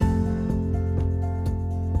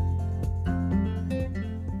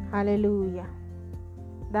Hallelujah.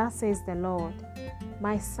 Thus says the Lord,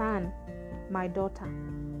 my son, my daughter,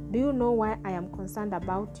 do you know why I am concerned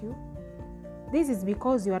about you? This is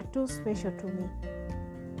because you are too special to me.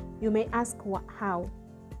 You may ask how.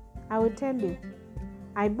 I will tell you.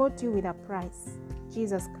 I bought you with a price.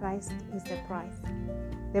 Jesus Christ is the price.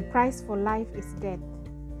 The price for life is death.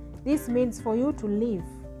 This means for you to live,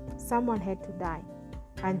 someone had to die.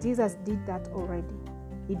 And Jesus did that already.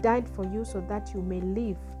 He died for you so that you may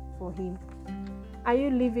live for him. Are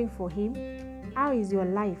you living for him? How is your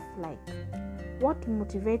life like? What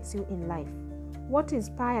motivates you in life? What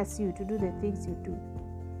inspires you to do the things you do?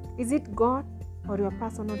 Is it God or your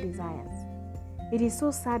personal desires? It is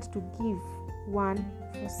so sad to give one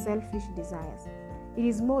for selfish desires. It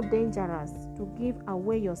is more dangerous to give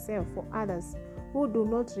away yourself for others who do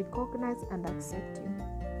not recognize and accept you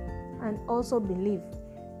and also believe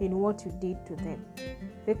in what you did to them.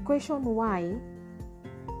 The question why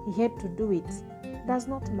he had to do it does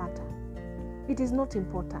not matter. It is not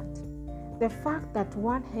important. The fact that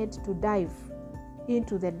one had to dive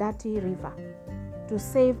into the dirty river to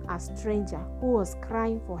save a stranger who was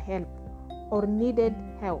crying for help or needed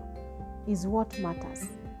help is what matters.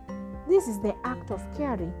 This is the act of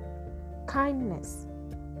caring, kindness,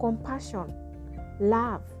 compassion,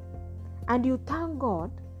 love, and you thank God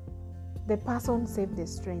the person saved the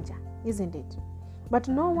stranger, isn't it? But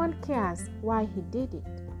no one cares why he did it.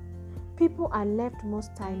 People are left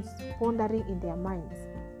most times pondering in their minds,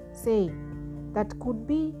 saying that could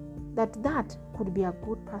be a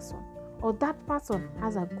good person, or that person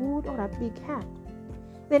has a good or a big heart.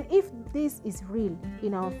 Then if this is real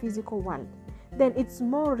in our physical world, then it's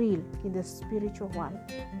more real in the spiritual world.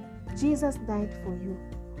 Jesus died for you.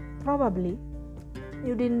 Probably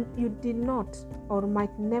you did not or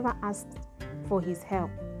might never ask for his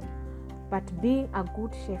help. But being a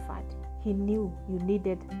good shepherd, he knew you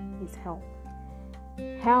needed his help.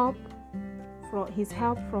 His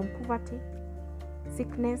help from poverty,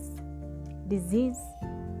 sickness, disease,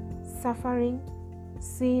 suffering,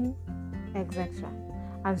 sin, etc.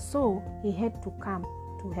 And so he had to come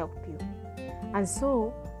to help you. And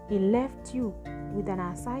so he left you with an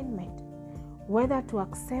assignment, whether to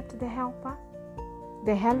accept the help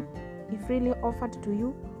he freely offered to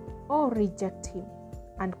you, or reject him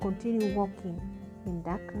and continue walking in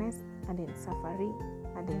darkness and in suffering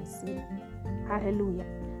and in sin. Hallelujah.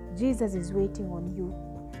 Jesus is waiting on you.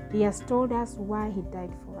 He has told us why he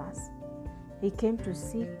died for us. He came to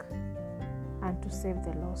seek and to save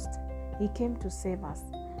the lost. He came to save us.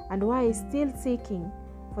 And why he's still seeking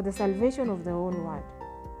for the salvation of the whole world.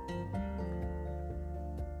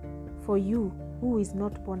 For you who is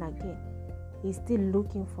not born again, he's still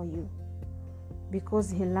looking for you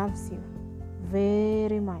because he loves you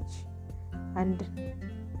very much, and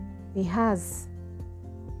he has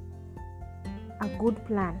a good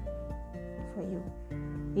plan for you.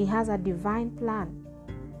 He has a divine plan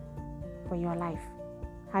for your life.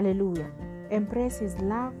 Hallelujah. Embrace his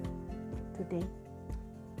love today.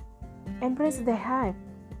 Embrace the help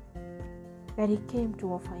that he came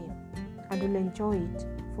to offer you, and will enjoy it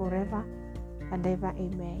forever and ever.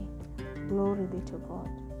 Amen. Glory be to God.